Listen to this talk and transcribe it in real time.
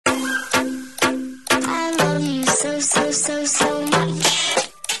so much.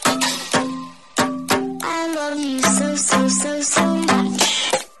 I love you so much. I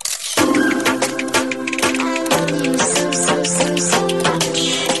love you so much.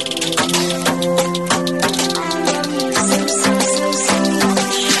 I love you so much.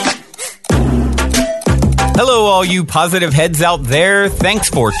 Hello, all you positive heads out there. Thanks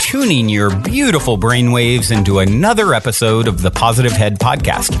for tuning your beautiful brainwaves into another episode of the Positive Head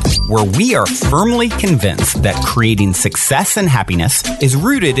Podcast, where we are firmly convinced that creating success and happiness is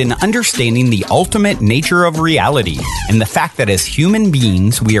rooted in understanding the ultimate nature of reality and the fact that as human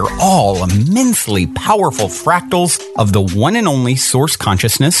beings, we are all immensely powerful fractals of the one and only source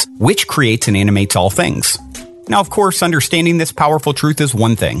consciousness, which creates and animates all things. Now, of course, understanding this powerful truth is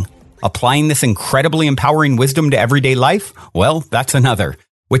one thing. Applying this incredibly empowering wisdom to everyday life? Well, that's another,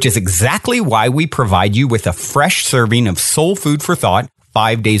 which is exactly why we provide you with a fresh serving of soul food for thought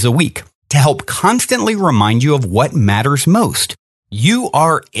 5 days a week to help constantly remind you of what matters most. You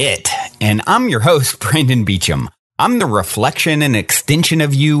are it. And I'm your host, Brandon Beecham. I'm the reflection and extension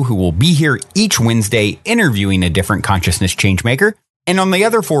of you who will be here each Wednesday interviewing a different consciousness changemaker. And on the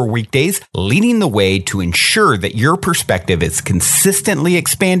other 4 weekdays, leading the way to ensure that your perspective is consistently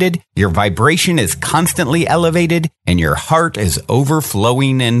expanded, your vibration is constantly elevated, and your heart is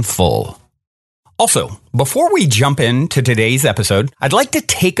overflowing and full. Also, before we jump into today's episode, I'd like to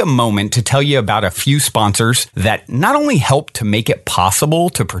take a moment to tell you about a few sponsors that not only help to make it possible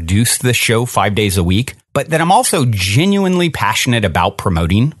to produce this show 5 days a week, but that I'm also genuinely passionate about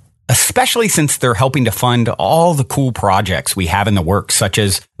promoting. Especially since they're helping to fund all the cool projects we have in the works, such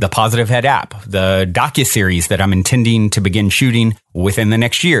as the Positive Head app, the docuseries that I'm intending to begin shooting within the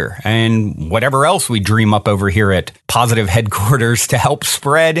next year, and whatever else we dream up over here at Positive Headquarters to help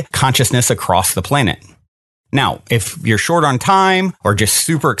spread consciousness across the planet. Now, if you're short on time or just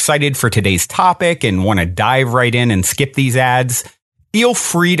super excited for today's topic and want to dive right in and skip these ads, feel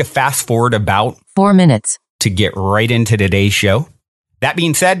free to fast forward about 4 minutes to get right into today's show. That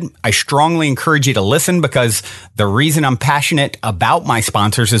being said, I strongly encourage you to listen because the reason I'm passionate about my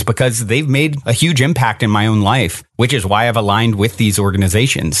sponsors is because they've made a huge impact in my own life, which is why I've aligned with these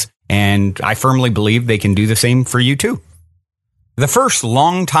organizations. And I firmly believe they can do the same for you too. The first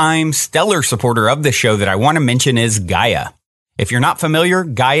longtime stellar supporter of the show that I want to mention is Gaia. If you're not familiar,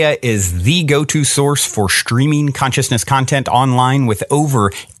 Gaia is the go-to source for streaming consciousness content online with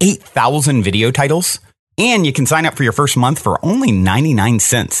over 8,000 video titles. And you can sign up for your first month for only 99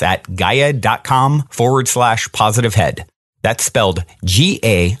 cents at gaia.com/positivehead. That's spelled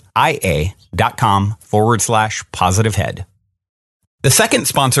GAIA.com/positivehead. The second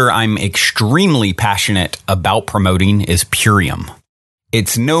sponsor I'm extremely passionate about promoting is Purium.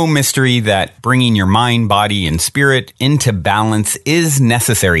 It's no mystery that bringing your mind, body, and spirit into balance is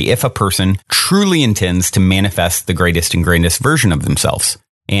necessary if a person truly intends to manifest the greatest and greatest version of themselves.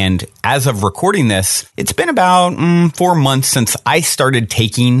 And as of recording this, it's been about 4 months since I started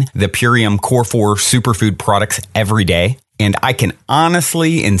taking the Purium Core 4 superfood products every day. And I can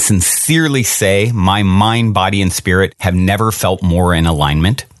honestly and sincerely say my mind, body, and spirit have never felt more in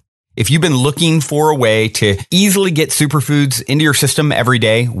alignment. If you've been looking for a way to easily get superfoods into your system every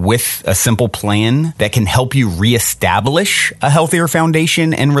day with a simple plan that can help you reestablish a healthier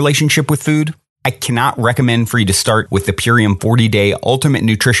foundation and relationship with food, I cannot recommend for you to start with the Purium 40-Day Ultimate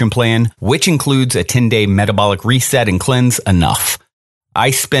Nutrition Plan, which includes a 10-day metabolic reset and cleanse enough. I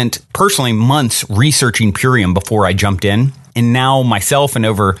spent personally months researching Purium before I jumped in, and now myself and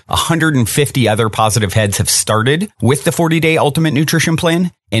over 150 other positive heads have started with the 40-Day Ultimate Nutrition Plan,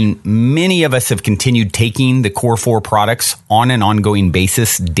 and many of us have continued taking the Core 4 products on an ongoing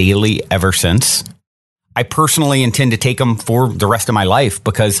basis daily ever since. I personally intend to take them for the rest of my life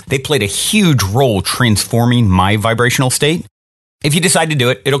because they played a huge role transforming my vibrational state. If you decide to do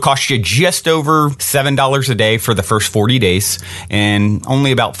it, it'll cost you just over $7 a day for the first 40 days and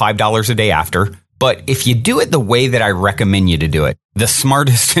only about $5 a day after. But if you do it the way that I recommend you to do it, the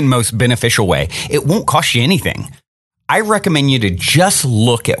smartest and most beneficial way, it won't cost you anything. I recommend you to just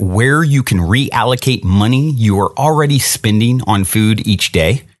look at where you can reallocate money you are already spending on food each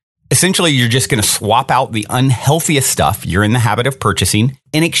day. Essentially, you're just going to swap out the unhealthiest stuff you're in the habit of purchasing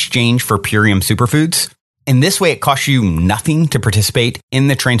in exchange for Purium superfoods. And this way, it costs you nothing to participate in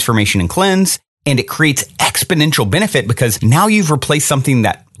the transformation and cleanse. And it creates exponential benefit because now you've replaced something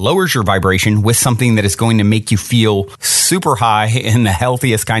that lowers your vibration with something that is going to make you feel super high in the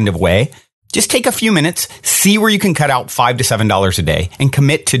healthiest kind of way. Just take a few minutes, see where you can cut out $5 to $7 a day and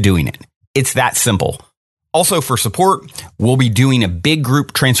commit to doing it. It's that simple. Also, for support, we'll be doing a big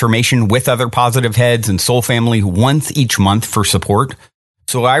group transformation with other positive heads and soul family once each month for support.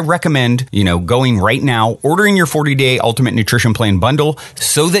 So I recommend, going right now, ordering your 40-day Ultimate Nutrition Plan bundle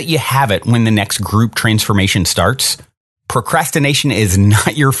so that you have it when the next group transformation starts. Procrastination is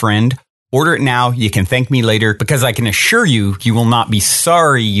not your friend. Order it now. You can thank me later, because I can assure you, you will not be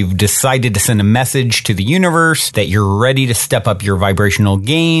sorry you've decided to send a message to the universe that you're ready to step up your vibrational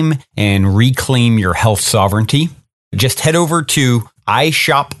game and reclaim your health sovereignty. Just head over to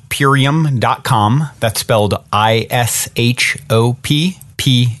ishoppurium.com. That's spelled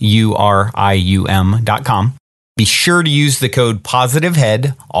ISHOPPURIUM.com. Be sure to use the code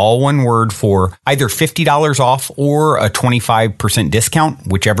POSITIVEHEAD, all one word, for either $50 off or a 25% discount,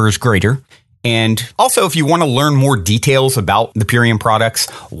 whichever is greater. And also, if you want to learn more details about the Purium products,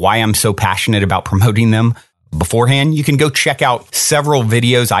 why I'm so passionate about promoting them beforehand, you can go check out several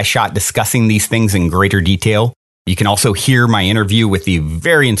videos I shot discussing these things in greater detail. You can also hear my interview with the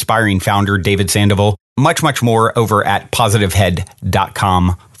very inspiring founder, David Sandoval. Much, much more over at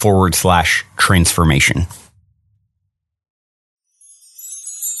positivehead.com/transformation.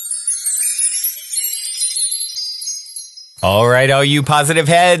 All right, all you positive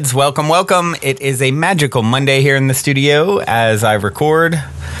heads, welcome, welcome. It is a magical Monday here in the studio as I record.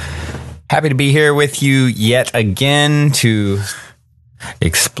 Happy to be here with you yet again to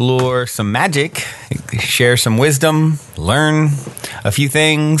explore some magic, share some wisdom, learn a few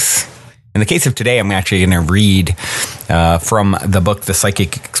things. In the case of today, I'm actually going to read from the book The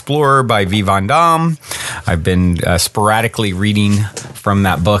Psychic Explorer by V. Von Dam. I've been sporadically reading from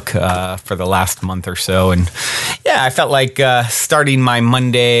that book for the last month or so. And yeah, I felt like starting my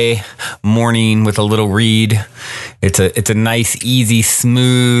Monday morning with a little read. It's a nice, easy,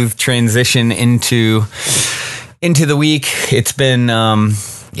 smooth transition into the week. It's been...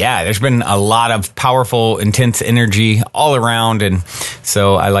 there's been a lot of powerful, intense energy all around. And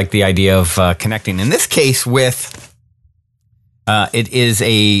so I like the idea of connecting. In this case with, so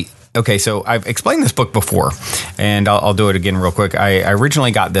I've explained this book before, and I'll do it again real quick. I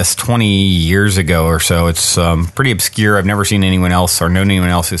originally got this 20 years ago or so. It's pretty obscure. I've never seen anyone else or known anyone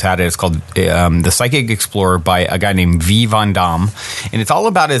else who's had it. It's called The Psychic Explorer by a guy named V. Von Dam. And it's all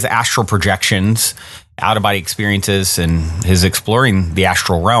about his astral projections, out-of-body experiences, and his exploring the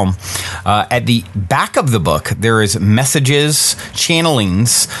astral realm. At the back of the book, there is messages,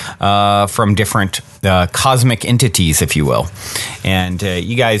 channelings from different cosmic entities, if you will. And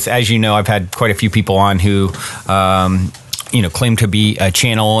you guys, as you know, I've had quite a few people on who claim to be a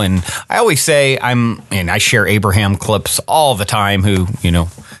channel. And I always say I share Abraham clips all the time, who,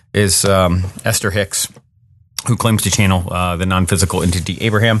 is Esther Hicks, who claims to channel the non-physical entity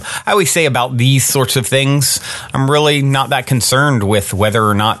Abraham. I always say about these sorts of things, I'm really not that concerned with whether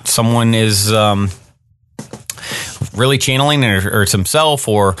or not someone is really channeling or it's himself,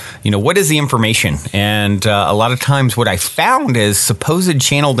 or, what is the information? And a lot of times what I found is supposed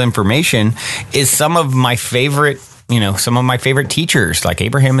channeled information is some of my favorite teachers. Like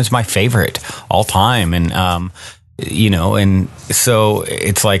Abraham is my favorite all time. And, and so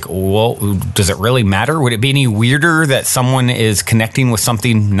it's like, well, does it really matter? Would it be any weirder that someone is connecting with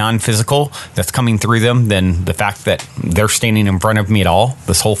something non-physical that's coming through them than the fact that they're standing in front of me at all?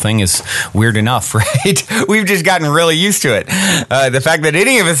 This whole thing is weird enough, right? We've just gotten really used to it. The fact that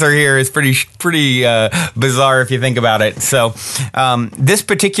any of us are here is pretty bizarre if you think about it. So this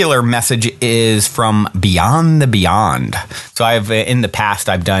particular message is from Beyond the Beyond. So in the past,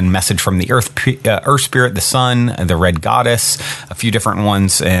 I've done message from the Earth Spirit, the Sun, the Red Goddess, a few different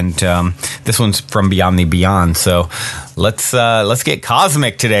ones, and this one's from Beyond the Beyond. So let's get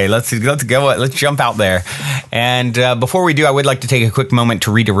cosmic today. Let's go. Let's jump out there. And before we do, I would like to take a quick moment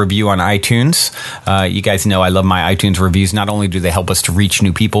to read a review on iTunes. You guys know I love my iTunes reviews. Not only do they help us to reach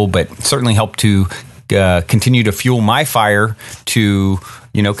new people, but certainly help to continue to fuel my fire to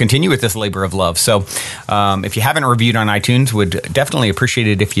continue with this labor of love. So if you haven't reviewed on iTunes, would definitely appreciate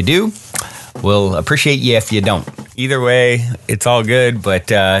it if you do. We'll appreciate you if you don't. Either way, it's all good. But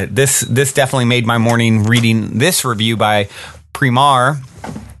this definitely made my morning reading this review by Primar.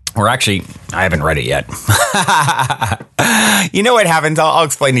 Or actually, I haven't read it yet. You know what happens? I'll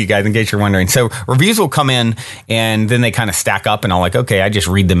explain to you guys in case you're wondering. So reviews will come in and then they kind of stack up and I'll I just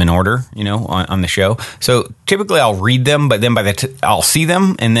read them in order, on the show. So typically I'll read them, but then I'll see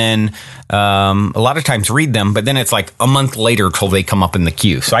them and then a lot of times read them, but then it's like a month later till they come up in the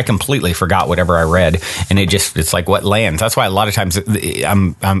queue. So I completely forgot whatever I read and it's like what lands. That's why a lot of times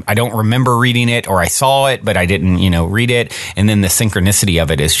I don't remember reading it, or I saw it, but I didn't, read it. And then the synchronicity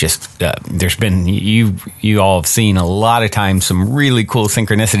of it is just, there's been, you all have seen a lot of times some really cool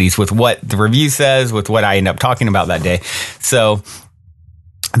synchronicities with what the review says, with what I end up talking about that day. So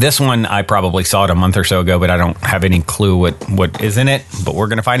This one, I probably saw it a month or so ago, but I don't have any clue what is in it. But we're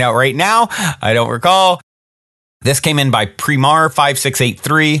going to find out right now. I don't recall. This came in by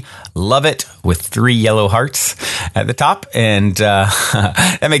Primar5683. Love it, with 3 yellow hearts at the top. And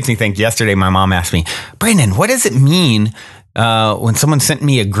that makes me think, yesterday my mom asked me, Brandon, what does it mean when someone sent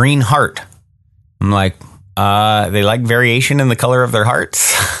me a green heart? I'm like, they like variation in the color of their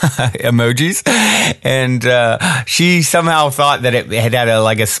hearts, emojis. And she somehow thought that it had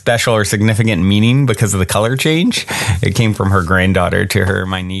a special or significant meaning because of the color change. It came from her granddaughter to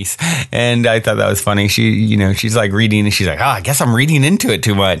my niece. And I thought that was funny. She's like reading and she's like, I guess I'm reading into it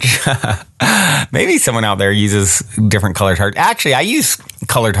too much. Maybe someone out there uses different colored hearts. Actually, I use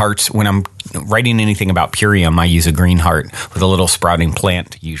colored hearts when I'm writing anything about Purium. I use a green heart with a little sprouting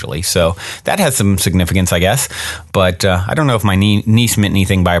plant usually. So that has some significance, I guess. But I don't know if my niece meant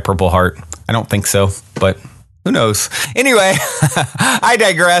anything by a purple heart. I don't think so, but who knows? Anyway, I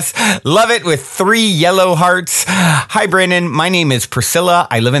digress. Love it, with 3 yellow hearts. Hi, Brandon. My name is Priscilla.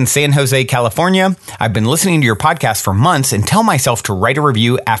 I live in San Jose, California. I've been listening to your podcast for months and tell myself to write a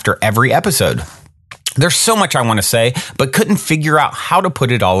review after every episode. There's so much I want to say, but couldn't figure out how to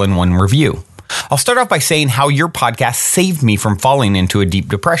put it all in one review. I'll start off by saying how your podcast saved me from falling into a deep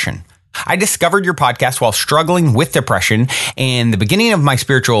depression. I discovered your podcast while struggling with depression and the beginning of my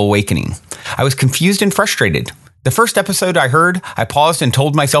spiritual awakening. I was confused and frustrated. The first episode I heard, I paused and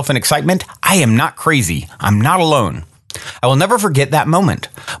told myself in excitement, I am not crazy. I'm not alone. I will never forget that moment.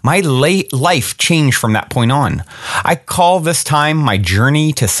 My life changed from that point on. I call this time my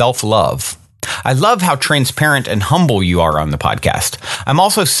journey to self-love. I love how transparent and humble you are on the podcast. I'm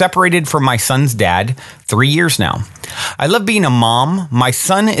also separated from my son's dad, 3 years now. I love being a mom. My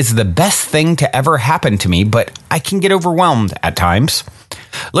son is the best thing to ever happen to me, but I can get overwhelmed at times.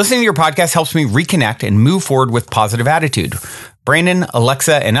 Listening to your podcast helps me reconnect and move forward with positive attitude. Brandon,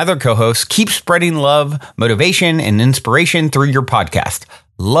 Alexa, and other co-hosts keep spreading love, motivation, and inspiration through your podcast.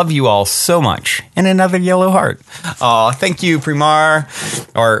 Love you all so much. And another yellow heart. Oh, thank you, Primar.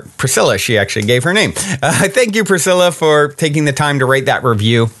 Or Priscilla, she actually gave her name. Thank you, Priscilla, for taking the time to write that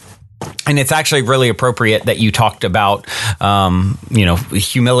review. And it's actually really appropriate that you talked about,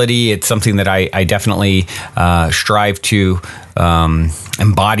 humility. It's something that I definitely strive to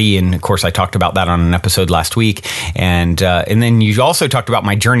embody. And of course, I talked about that on an episode last week. And then you also talked about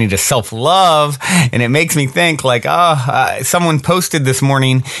my journey to self-love. And it makes me think someone posted this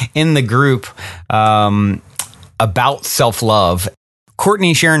morning in the group about self-love.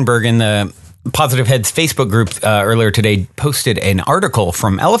 Courtney Scherenberg in the Positive Heads Facebook group earlier today posted an article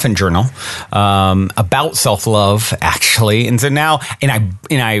from Elephant Journal about self-love, actually. And so now, and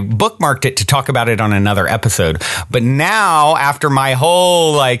I bookmarked it to talk about it on another episode. But now, after my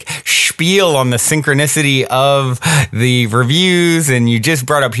whole spiel on the synchronicity of the reviews, and you just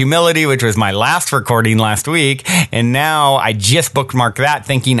brought up humility, which was my last recording last week, and now I just bookmarked that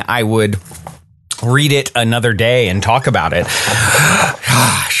thinking I would read it another day and talk about it.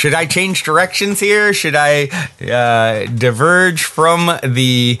 Should I change directions here? Should I diverge from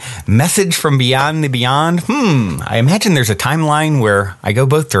the message from beyond the beyond? I imagine there's a timeline where I go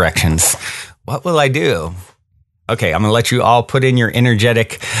both directions. What will I do? Okay, I'm going to let you all put in your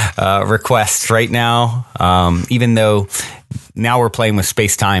energetic requests right now, even though now we're playing with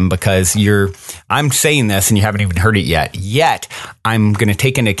space-time because I'm saying this and you haven't even heard it yet. Yet, I'm going to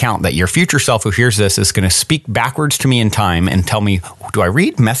take into account that your future self who hears this is going to speak backwards to me in time and tell me, do I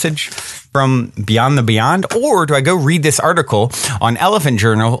read message from Beyond the Beyond, or do I go read this article on Elephant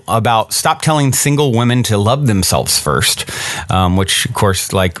Journal about stop telling single women to love themselves first, which of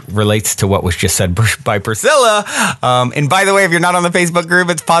course relates to what was just said by Priscilla. And by the way, if you're not on the Facebook group,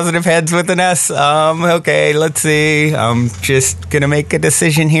 it's Positive Heads with an S. Okay, let's see. I'm just gonna make a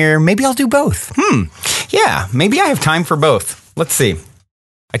decision here. Maybe I'll do both. Yeah, maybe I have time for both. Let's see.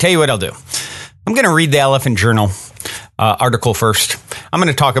 I tell you what I'll do. I'm gonna read the Elephant Journal article first. I'm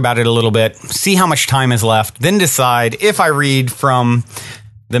going to talk about it a little bit, see how much time is left, then decide if I read from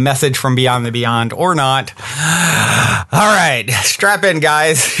the message from Beyond the Beyond or not. All right, strap in,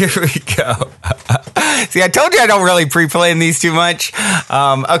 guys. Here we go. See, I told you I don't really pre-plan these too much.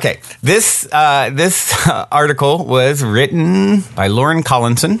 Okay, this article was written by Lauren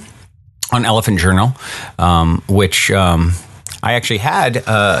Collinson on Elephant Journal, which I actually had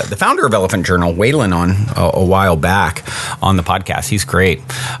the founder of Elephant Journal, Waylon, on a while back on the podcast. He's great.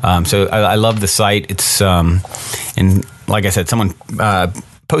 So I love the site. It's and like I said, someone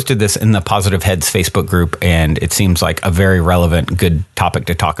posted this in the Positive Heads Facebook group, and it seems like a very relevant, good topic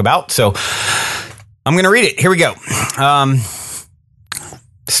to talk about. So I'm going to read it. Here we go.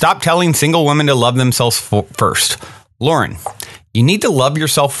 Stop telling single women to love themselves first. Lauren, You need to love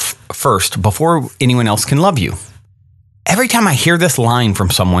yourself first before anyone else can love you. Every time I hear this line from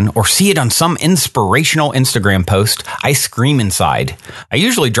someone or see it on some inspirational Instagram post, I scream inside. I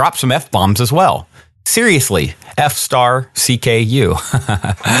usually drop some F-bombs as well. Seriously, F*CKU.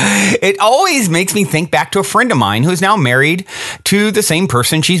 It always makes me think back to a friend of mine who is now married to the same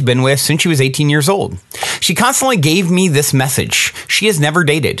person she's been with since she was 18 years old. She constantly gave me this message. She has never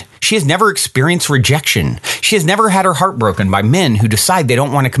dated. She has never experienced rejection. She has never had her heart broken by men who decide they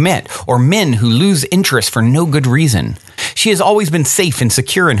don't want to commit or men who lose interest for no good reason. She has always been safe and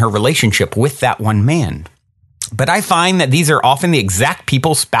secure in her relationship with that one man. But I find that these are often the exact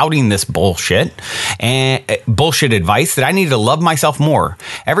people spouting this bullshit and bullshit advice that I need to love myself more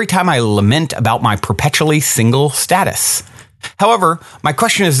every time I lament about my perpetually single status. However, my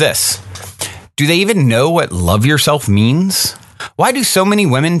question is this: do they even know what love yourself means? Why do so many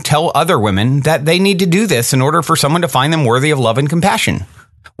women tell other women that they need to do this in order for someone to find them worthy of love and compassion?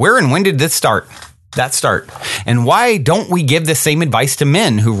 Where and when did this start? And why don't we give the same advice to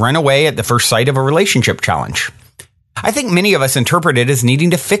men who run away at the first sight of a relationship challenge? I think many of us interpret it as needing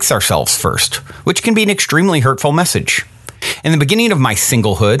to fix ourselves first, which can be an extremely hurtful message. In the beginning of my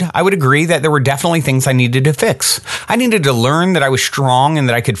singlehood, I would agree that there were definitely things I needed to fix. I needed to learn that I was strong and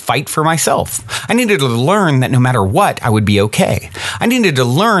that I could fight for myself. I needed to learn that no matter what, I would be okay. I needed to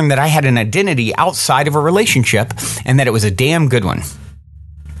learn that I had an identity outside of a relationship and that it was a damn good one.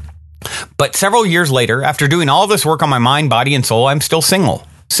 But several years later, after doing all this work on my mind, body, and soul, I'm still single.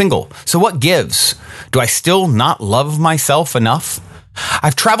 So what gives? Do I still not love myself enough?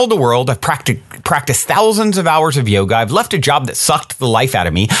 I've traveled the world. I've practiced thousands of hours of yoga. I've left a job that sucked the life out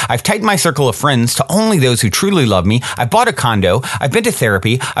of me. I've tightened my circle of friends to only those who truly love me. I've bought a condo. I've been to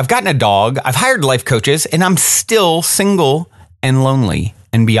therapy. I've gotten a dog. I've hired life coaches, and I'm still single and lonely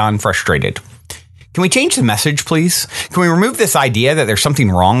and beyond frustrated. Can we change the message, please? Can we remove this idea that there's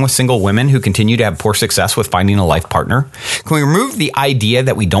something wrong with single women who continue to have poor success with finding a life partner? Can we remove the idea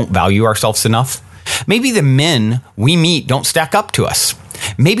that we don't value ourselves enough? Maybe the men we meet don't stack up to us.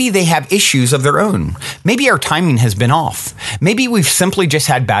 Maybe they have issues of their own. Maybe our timing has been off. Maybe we've simply just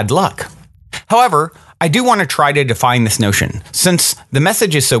had bad luck. However, I do want to try to define this notion, since the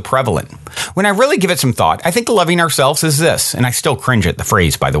message is so prevalent. When I really give it some thought, I think loving ourselves is this, and I still cringe at the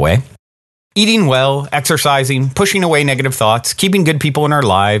phrase, by the way. Eating well, exercising, pushing away negative thoughts, keeping good people in our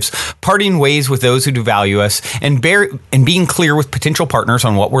lives, parting ways with those who do value us, and being clear with potential partners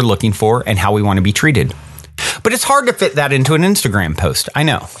on what we're looking for and how we want to be treated. But it's hard to fit that into an Instagram post, I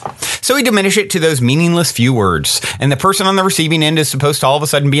know. So we diminish it to those meaningless few words, and the person on the receiving end is supposed to all of a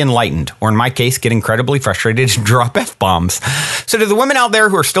sudden be enlightened, or in my case, get incredibly frustrated and drop F-bombs. So to the women out there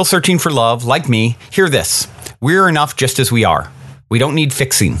who are still searching for love, like me, hear this: we're enough just as we are. We don't need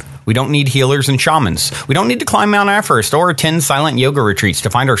fixing. We don't need healers and shamans. We don't need to climb Mount Everest or attend silent yoga retreats to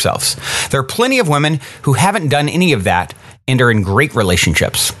find ourselves. There are plenty of women who haven't done any of that and are in great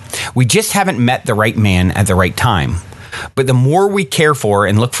relationships. We just haven't met the right man at the right time. But the more we care for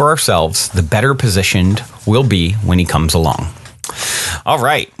and look for ourselves, the better positioned we'll be when he comes along. All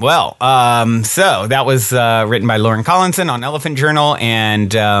right. Well, so that was written by Lauren Collinson on Elephant Journal,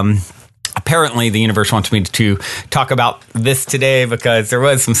 and apparently the universe wants me to talk about this today because there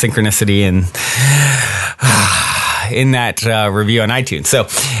was some synchronicity in that review on iTunes. So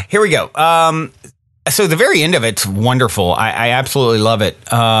here we go. So the very end of it's wonderful. I absolutely love it.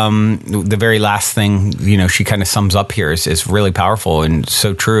 The very last thing, she kind of sums up here is really powerful and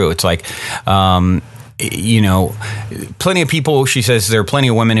so true. It's like, plenty of people, she says, there are plenty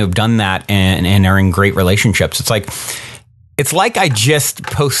of women who have done that and are in great relationships. It's like I just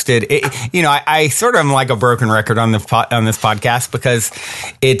posted, I sort of am like a broken record on this podcast because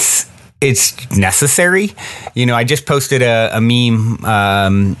it's necessary. I just posted a meme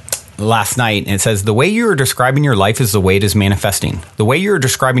last night, and it says, the way you are describing your life is the way it is manifesting. The way you are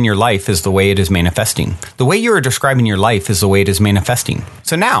describing your life is the way it is manifesting. The way you are describing your life is the way it is manifesting.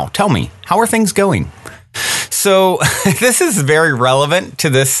 So now, tell me, how are things going? So this is very relevant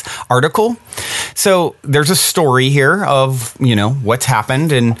to this article. So there's a story here of, what's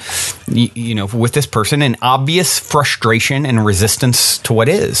happened and, with this person, and obvious frustration and resistance to what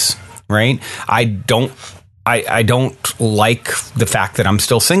is, right? I don't like the fact that I'm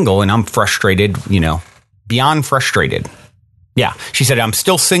still single and I'm frustrated, beyond frustrated. Yeah, she said, I'm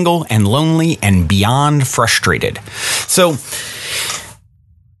still single and lonely and beyond frustrated. So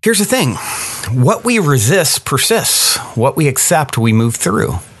here's the thing. What we resist persists. What we accept, we move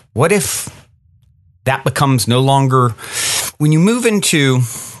through. What if that becomes no longer, when you move into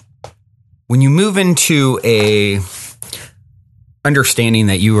understanding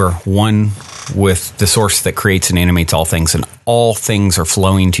that you are one with the source that creates and animates all things, and all things are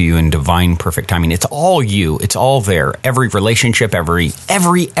flowing to you in divine perfect timing. It's all you. It's all there. Every relationship,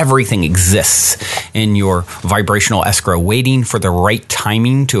 everything exists in your vibrational escrow, waiting for the right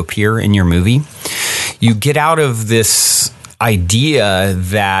timing to appear in your movie. You get out of this idea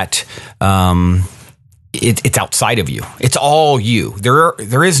that it's outside of you. It's all you.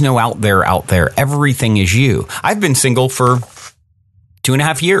 There is no out there. Everything is you. I've been single for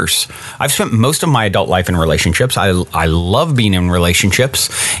 2.5 years. I've spent most of my adult life in relationships. I love being in relationships.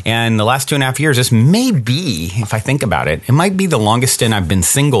 And the last 2.5 years, this may be, if I think about it, it might be the longest stint I've been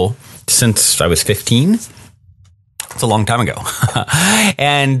single since I was 15. It's a long time ago.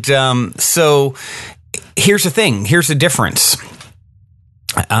 And so here's the thing. Here's the difference.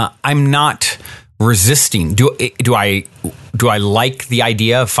 I'm not resisting. Do I like the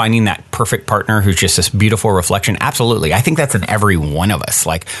idea of finding that perfect partner who's just this beautiful reflection? Absolutely. I think that's in every one of us.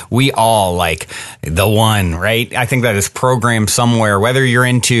 Like, we all like the one, right? I think that is programmed somewhere, whether you're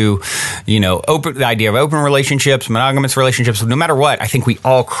into, the idea of open relationships, monogamous relationships, no matter what. I think we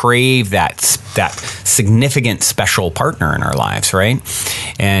all crave that significant special partner in our lives, right?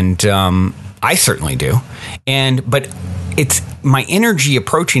 And I certainly do. but it's my energy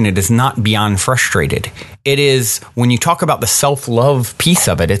approaching it is not beyond frustrated. It is, when you talk about the self-love piece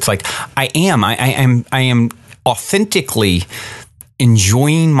of it, it's like I am authentically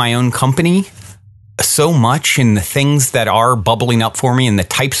enjoying my own company so much, in the things that are bubbling up for me and the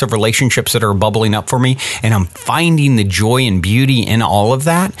types of relationships that are bubbling up for me. And I'm finding the joy and beauty in all of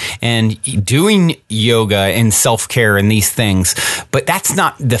that, and doing yoga and self-care and these things. But that's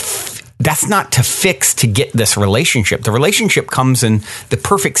not to fix to get this relationship. The relationship comes in the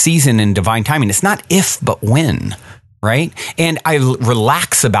perfect season and divine timing. It's not if, but when, right? And I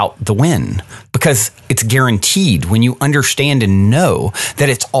relax about the when, because it's guaranteed when you understand and know that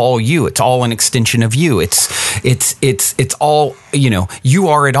it's all you. It's all an extension of you. It's all, you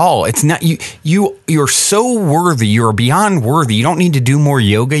are it all. It's not you're so worthy. You're beyond worthy. You don't need to do more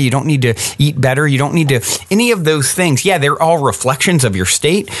yoga. You don't need to eat better. You don't need to any of those things. Yeah, they're all reflections of your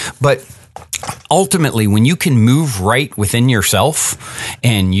state, but ultimately, when you can move right within yourself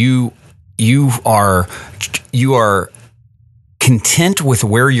and you are content with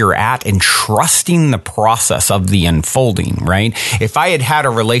where you're at and trusting the process of the unfolding, right? If I had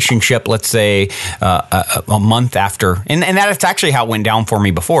a relationship, let's say a month after, and that's actually how it went down for me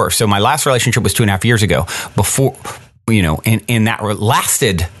before. So my last relationship was 2.5 years ago before, and that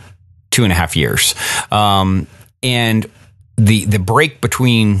lasted 2.5 years. And the break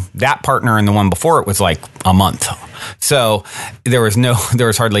between that partner and the one before it was like a month. So there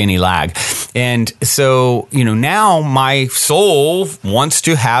was hardly any lag. And so, now my soul wants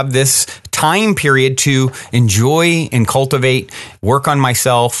to have this time period to enjoy and cultivate, work on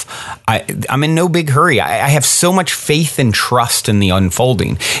myself. I'm in no big hurry. I have so much faith and trust in the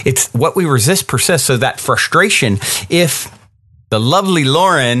unfolding. It's what we resist persists. So that frustration, if the lovely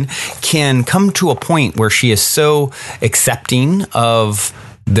Lauren can come to a point where she is so accepting of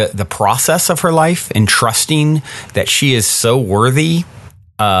the process of her life and trusting that she is so worthy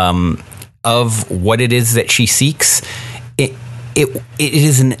of what it is that she seeks, it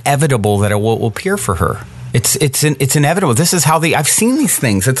is inevitable that it will appear for her. It's inevitable. This is how I've seen these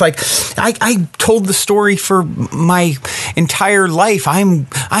things. It's like I told the story for my entire life. I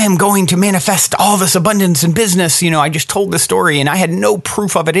am going to manifest all this abundance in business. I just told the story and I had no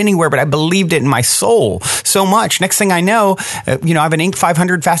proof of it anywhere, but I believed it in my soul so much. Next thing I know, I have an Inc.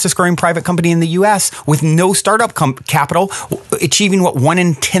 500 fastest growing private company in the U.S. with no startup capital, achieving what 1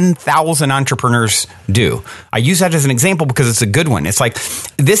 in 10,000 entrepreneurs do. I use that as an example because it's a good one. It's like,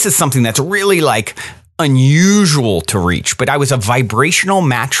 this is something that's really like unusual to reach, but I was a vibrational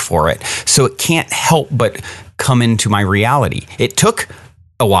match for it. So it can't help but come into my reality. It took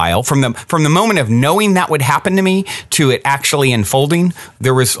a while from the moment of knowing that would happen to me to it actually unfolding.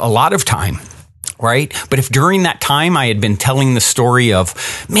 There was a lot of time. Right? But if during that time I had been telling the story of,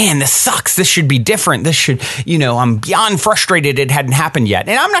 man, this sucks, this should be different, this should, I'm beyond frustrated it hadn't happened yet.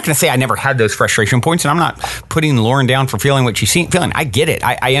 And I'm not going to say I never had those frustration points, and I'm not putting Lauren down for feeling what she's feeling. I get it.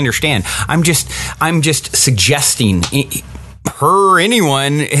 I understand. I'm just suggesting her or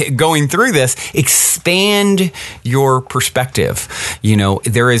anyone going through this, expand your perspective.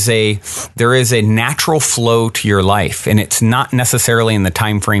 There is a natural flow to your life, and it's not necessarily in the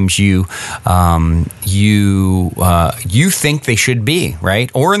time frames you think they should be,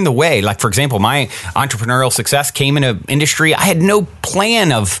 right? Or in the way, like, for example, my entrepreneurial success came in an industry I had no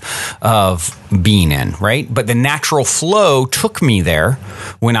plan of being in, right? But the natural flow took me there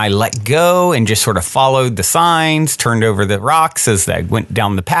when I let go and just sort of followed the signs, turned over the rock, talks as I went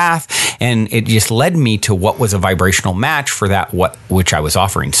down the path, and it just led me to what was a vibrational match for that which I was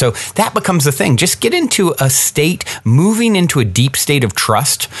offering. So that becomes the thing. Just get into a state, moving into a deep state of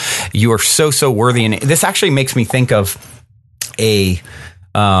trust. You are so worthy. And this actually makes me think of a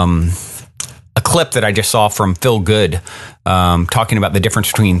clip that I just saw from Phil Good, talking about the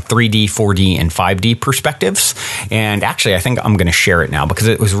difference between 3D, 4D, and 5D perspectives. And actually, I think I'm going to share it now because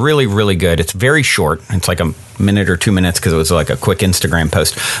it was really, really good. It's very short. It's like a minute or 2 minutes because it was like a quick Instagram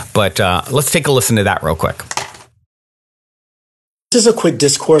post. But let's take a listen to that real quick. This is a quick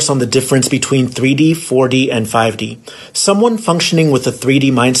discourse on the difference between 3D, 4D, and 5D. Someone functioning with a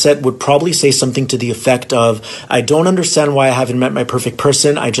 3D mindset would probably say something to the effect of, I don't understand why I haven't met my perfect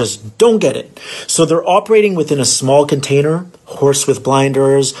person, I just don't get it. So they're operating within a small container, horse with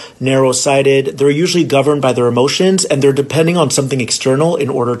blinders, narrow-sighted. They're usually governed by their emotions, and they're depending on something external in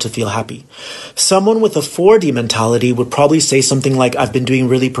order to feel happy. Someone with a 4D mentality would probably say something like, I've been doing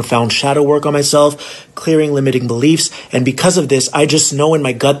really profound shadow work on myself, clearing limiting beliefs, and because of this, I just know in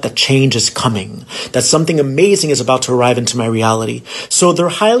my gut that change is coming, that something amazing is about to arrive into my reality. So they're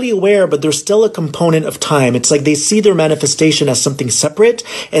highly aware, but there's still a component of time. It's like they see their manifestation as something separate,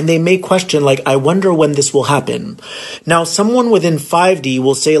 and they may question, like, I wonder when this will happen. Now, someone within 5D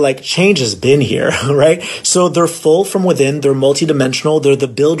will say, like, change has been here, right? So they're full from within, they're multidimensional, they're the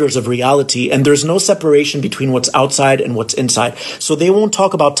builders of reality, and there's no separation between what's outside and what's inside. So they won't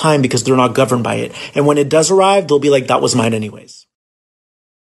talk about time because they're not governed by it. And when it does arrive, they'll be like, that was mine anyways.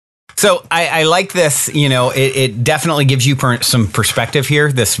 So I like this, it definitely gives you some perspective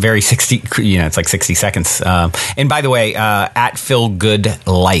here. This very 60, it's like 60 seconds. And by the way, at Phil Good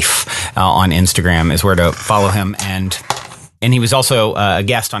Life on Instagram is where to follow him. And he was also a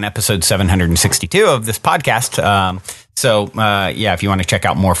guest on episode 762 of this podcast. So if you want to check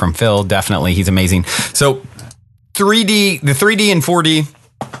out more from Phil, definitely, he's amazing. So the 3D and 4D,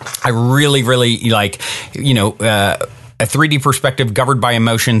 I really, really like, a 3D perspective governed by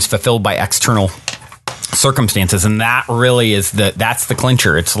emotions, fulfilled by external circumstances. And that really is that's the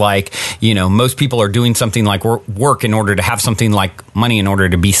clincher. It's like, most people are doing something like work in order to have something like money, in order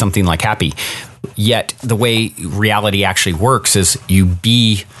to be something like happy. Yet the way reality actually works is you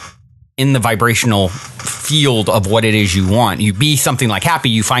be in the vibrational field of what it is you want. You be something like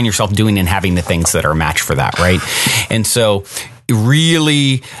happy, you find yourself doing and having the things that are a match for that, right? And so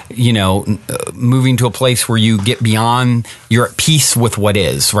really, moving to a place where you get beyond, you're at peace with what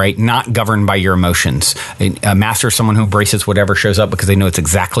is, right? Not governed by your emotions. A master is someone who embraces whatever shows up because they know it's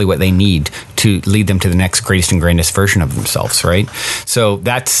exactly what they need to lead them to the next greatest and grandest version of themselves, right? So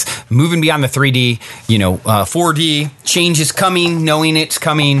that's moving beyond the 3D, 4D, change is coming, knowing it's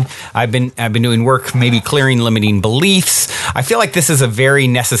coming. I've been doing work, maybe clearing limiting beliefs. I feel like this is a very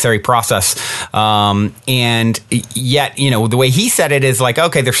necessary process. And yet, the way he said it is like,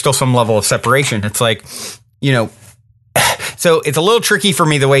 okay, there's still some level of separation. It's like, so it's a little tricky for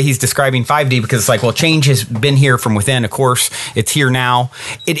me the way he's describing 5D, because it's like, well, change has been here from within. Of course, it's here now.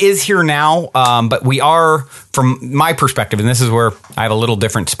 It is here now. But we are, from my perspective, and this is where I have a little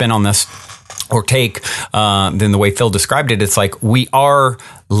different spin on this or take than the way Phil described it. It's like we are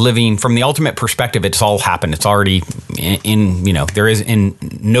living from the ultimate perspective. It's all happened. It's already in there is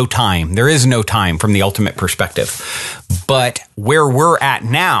no time from the ultimate perspective. But where we're at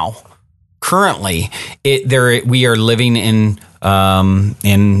now, currently, we are living in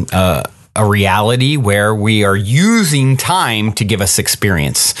a reality where we are using time to give us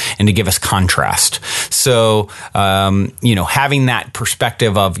experience and to give us contrast. So, having that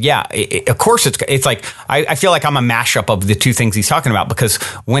perspective of, of course it's like, I feel like I'm a mashup of the two things he's talking about, because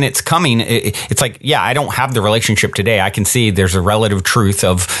when it's coming, it's like, I don't have the relationship today. I can see there's a relative truth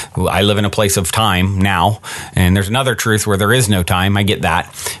of, I live in a place of time now, and there's another truth where there is no time. I get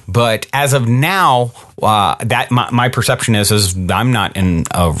that. But as of now, that my perception is I'm not in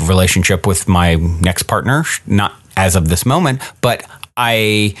a relationship with my next partner, not as of this moment, but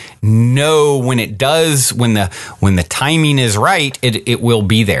I know when it does, when the timing is right, it will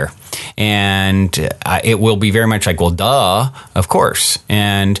be there. And it will be very much like, well, duh, of course.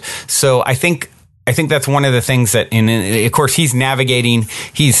 And so I think that's one of the things that, and of course, he's navigating.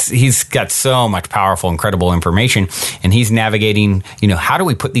 He's got so much powerful, incredible information, and he's navigating. How do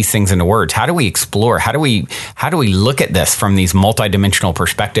we put these things into words? How do we explore? How do we look at this from these multidimensional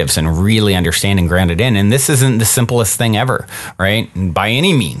perspectives and really understand and ground it in? And this isn't the simplest thing ever, right? By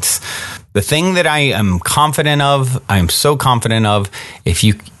any means. The thing that I am confident of, I am so confident of, if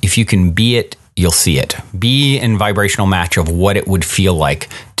you can be it, you'll see it. Be in vibrational match of what it would feel like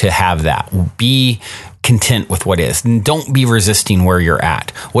to have that. Be content with what is? And don't be resisting where you're at.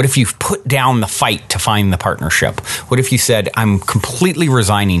 What if you've put down the fight to find the partnership? What if you said, I'm completely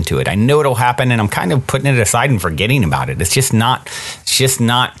resigning to it. I know it'll happen and I'm kind of putting it aside and forgetting about it. It's just not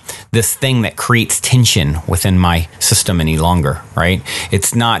this thing that creates tension within my system any longer, right?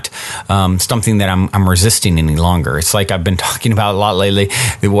 It's not something that I'm resisting any longer. It's like I've been talking about a lot lately,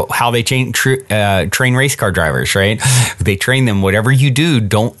 how they train race car drivers, right? They train them, whatever you do,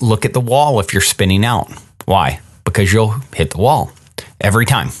 don't look at the wall if you're spinning out. Why? Because you'll hit the wall every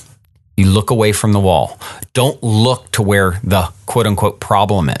time. You look away from the wall. Don't look to where the quote unquote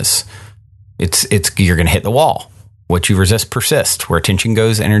problem is. It's you're going to hit the wall. What you resist persists. Where attention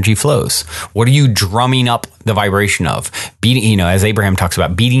goes, energy flows. What are you drumming up the vibration of? Beating, as Abraham talks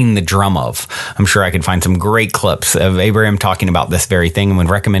about, beating the drum of. I'm sure I could find some great clips of Abraham talking about this very thing and would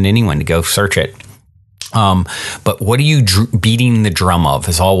recommend anyone to go search it. But what are you beating the drum of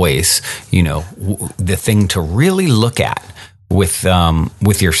is always, the thing to really look at with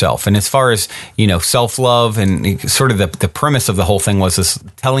yourself. And as far as, self-love and sort of the premise of the whole thing was this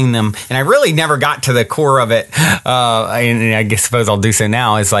telling them, and I really never got to the core of it. And I suppose I'll do so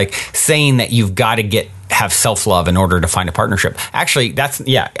now, is like saying that you've got to have self-love in order to find a partnership. Actually,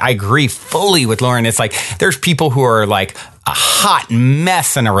 I agree fully with Lauren. It's like, there's people who are like a hot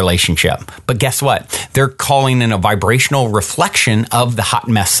mess in a relationship, but guess what? They're calling in a vibrational reflection of the hot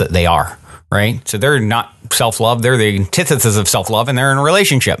mess that they are, right? So they're not self-love. They're the antithesis of self-love, and they're in a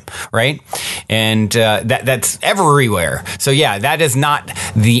relationship, right? And that's everywhere. So yeah, that is not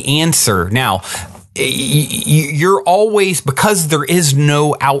the answer. Now, you're always, because there is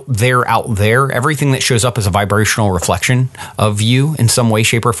no out there, everything that shows up is a vibrational reflection of you in some way,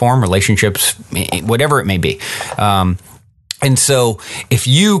 shape, or form, relationships, whatever it may be. And so if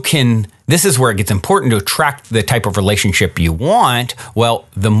you can, this is where it gets important to attract the type of relationship you want. Well,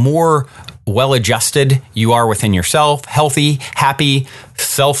 the more well-adjusted you are within yourself, healthy, happy,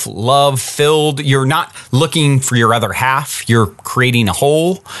 self-love filled, you're not looking for your other half, you're creating a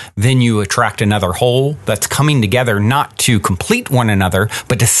whole, then you attract another whole that's coming together not to complete one another,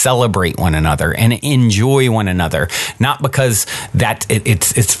 but to celebrate one another and enjoy one another. Not because that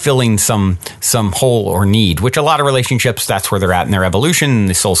it's filling some hole or need, which a lot of relationships, that's where they're at in their evolution, and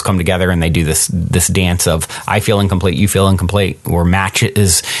the souls come together and they do this dance of, I feel incomplete, you feel incomplete, we're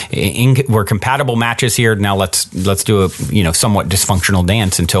compatible matches here. Now let's do a somewhat dysfunctional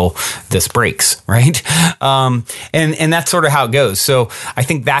dance until this breaks, right? And that's sort of how it goes. So I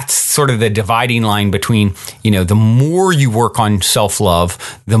think that's sort of the dividing line between, the more you work on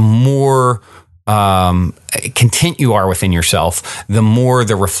self-love, the more content you are within yourself, the more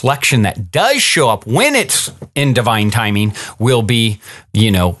the reflection that does show up when it's in divine timing will be,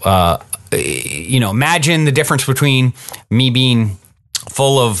 imagine the difference between me being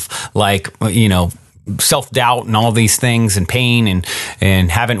full of self-doubt and all these things and pain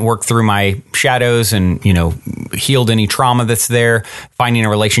and haven't worked through my shadows and, healed any trauma that's there, finding a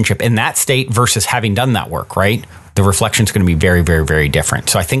relationship in that state versus having done that work, right? The reflection is going to be very, very, very different.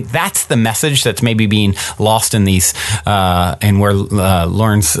 So I think that's the message that's maybe being lost in these, and where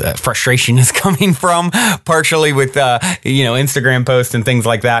Lauren's frustration is coming from, partially with, Instagram posts and things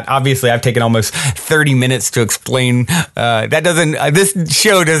like that. Obviously, I've taken almost 30 minutes to explain. This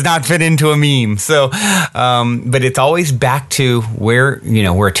show does not fit into a meme. So, but it's always back to where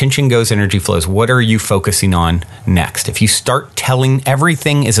attention goes, energy flows. What are you focusing on next? If you start telling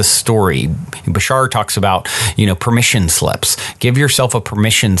everything is a story, Bashar talks about, permission slips. Give yourself a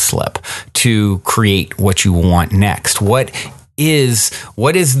permission slip to create what you want next. What is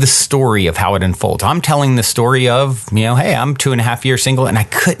the story of how it unfolds? I'm telling the story of, hey, I'm 2.5 years single and I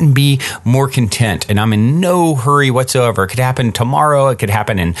couldn't be more content and I'm in no hurry whatsoever. It could happen tomorrow. It could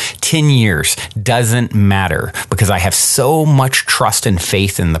happen in 10 years. Doesn't matter, because I have so much trust and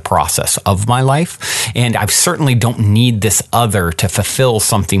faith in the process of my life. And I certainly don't need this other to fulfill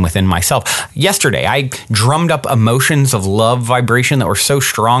something within myself. Yesterday, I drummed up emotions of love vibration that were so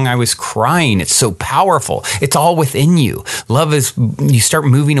strong. I was crying. It's so powerful. It's all within you. Love is, you start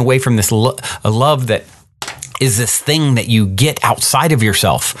moving away from this love that is this thing that you get outside of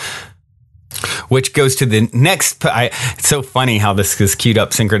yourself, which goes to the next. It's so funny how this is queued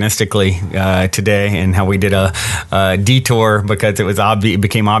up synchronistically today, and how we did a detour because it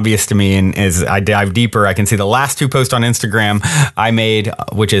became obvious to me. And as I dive deeper, I can see the last 2 posts on Instagram I made,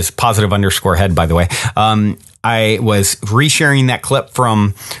 which is +_head, by the way. I was resharing that clip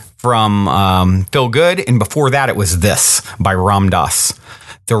from Feel Good, and before that it was this by Ram Dass.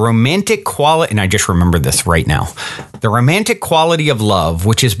 The romantic quality, and I just remembered this right now. The romantic quality of love,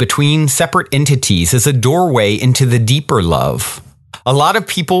 which is between separate entities, is a doorway into the deeper love. A lot of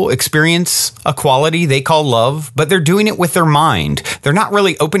people experience a quality they call love, but they're doing it with their mind. They're not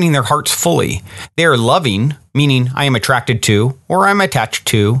really opening their hearts fully. They are loving, meaning I am attracted to or I'm attached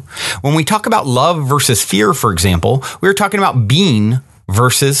to. When we talk about love versus fear, for example, we're talking about being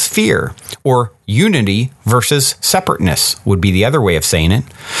versus fear, or unity versus separateness would be the other way of saying it.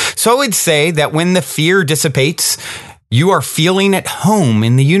 So I would say that when the fear dissipates, you are feeling at home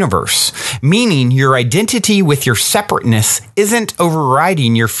in the universe, meaning your identity with your separateness isn't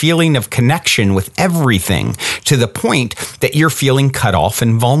overriding your feeling of connection with everything to the point that you're feeling cut off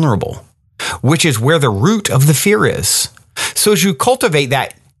and vulnerable, which is where the root of the fear is. So as you cultivate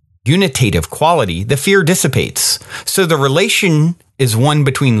that unitative quality, the fear dissipates. So the relation is one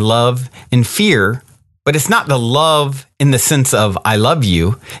between love and fear, but it's not the love in the sense of I love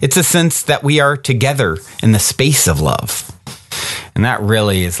you. It's a sense that we are together in the space of love. And that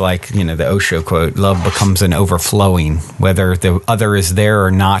really is like, the Osho quote, love becomes an overflowing. Whether the other is there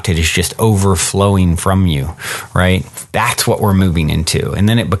or not, it is just overflowing from you, right? That's what we're moving into. And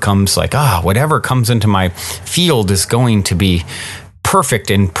then it becomes like, whatever comes into my field is going to be perfect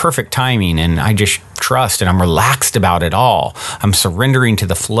and perfect timing, and I just trust and I'm relaxed about it all. I'm surrendering to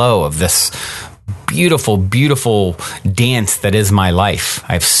the flow of this beautiful, beautiful dance that is my life.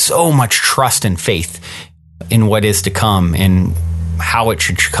 I have so much trust and faith in what is to come and how it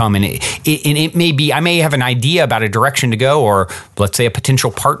should come. And it may be, I may have an idea about a direction to go, or let's say a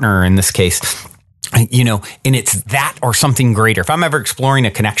potential partner in this case, and it's that or something greater. If I'm ever exploring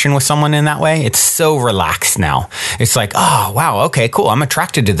a connection with someone in that way, it's so relaxed now. It's like, oh, wow, okay, cool. I'm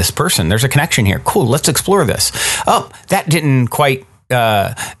attracted to this person. There's a connection here. Cool, let's explore this. Oh, that didn't quite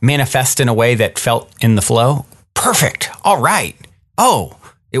manifest in a way that felt in the flow. Perfect. All right. Oh,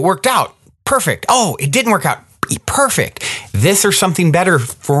 it worked out. Perfect. Oh, it didn't work out. Perfect. This or something better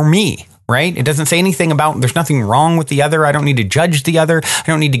for me. Right? It doesn't say anything about, there's nothing wrong with the other. I don't need to judge the other. I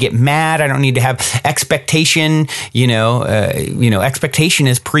don't need to get mad. I don't need to have expectation. Expectation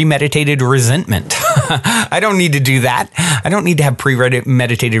is premeditated resentment. I don't need to do that. I don't need to have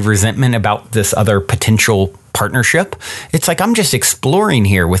premeditated resentment about this other potential partnership. It's like, I'm just exploring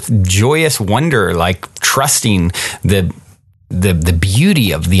here with joyous wonder, like trusting the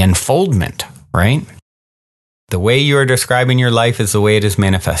beauty of the unfoldment, right? The way you are describing your life is the way it is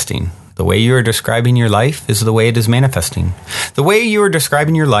manifesting. The way you are describing your life is the way it is manifesting. The way you are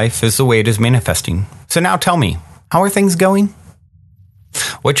describing your life is the way it is manifesting. So now tell me, how are things going?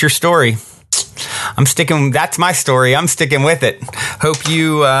 What's your story? That's my story. I'm sticking with it. Hope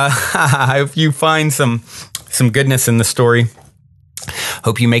you find some goodness in the story.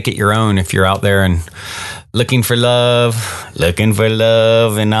 Hope you make it your own if you're out there and looking for love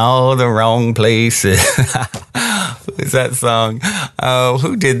in all the wrong places. Who's that song? Oh,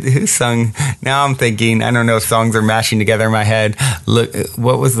 who sung? Now I'm thinking, I don't know, songs are mashing together in my head. Look,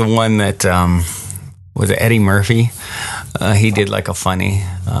 what was the one that, was it Eddie Murphy? He did like a funny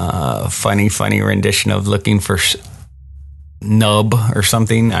rendition of Looking for Nub or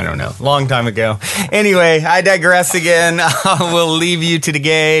something. I don't know. Long time ago. Anyway, I digress again. I will leave you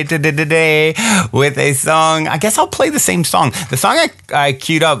today with a song. I guess I'll play the same song. The song I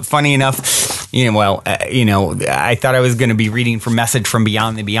queued up, funny enough, I thought I was going to be reading from Message from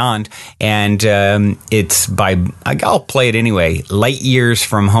Beyond the Beyond, and it's by, I'll play it anyway, Light Years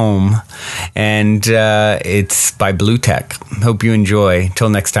from Home, and it's by Blue Tech. Hope you enjoy. Till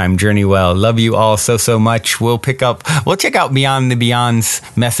next time, journey well. Love you all so much. We'll check out Beyond the Beyond's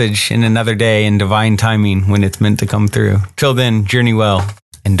message in another day in divine timing when it's meant to come through. Till then, journey well.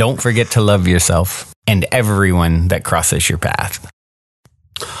 And don't forget to love yourself and everyone that crosses your path.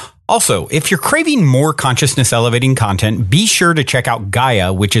 Also, if you're craving more consciousness elevating content, be sure to check out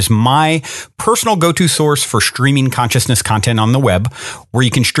Gaia, which is my personal go-to source for streaming consciousness content on the web, where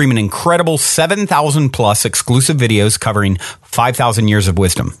you can stream an incredible 7,000 plus exclusive videos covering 5,000 years of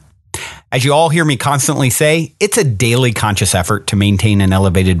wisdom. As you all hear me constantly say, it's a daily conscious effort to maintain an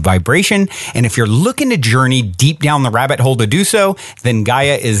elevated vibration. And if you're looking to journey deep down the rabbit hole to do so, then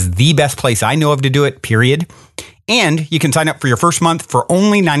Gaia is the best place I know of to do it, period. And you can sign up for your first month for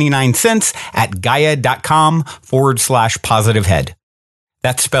only 99 cents at gaia.com/positivehead.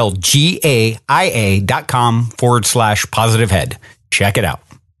 That's spelled GAIA.com/positivehead. Check it out.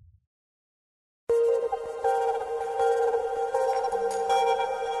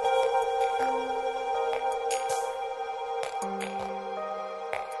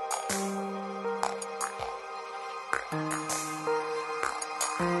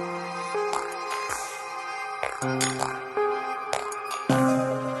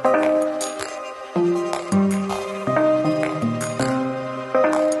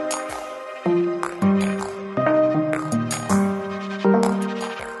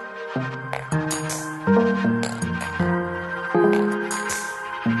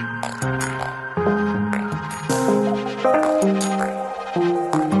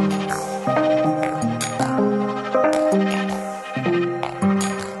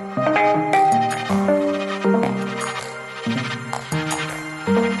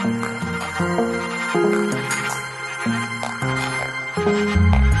 you.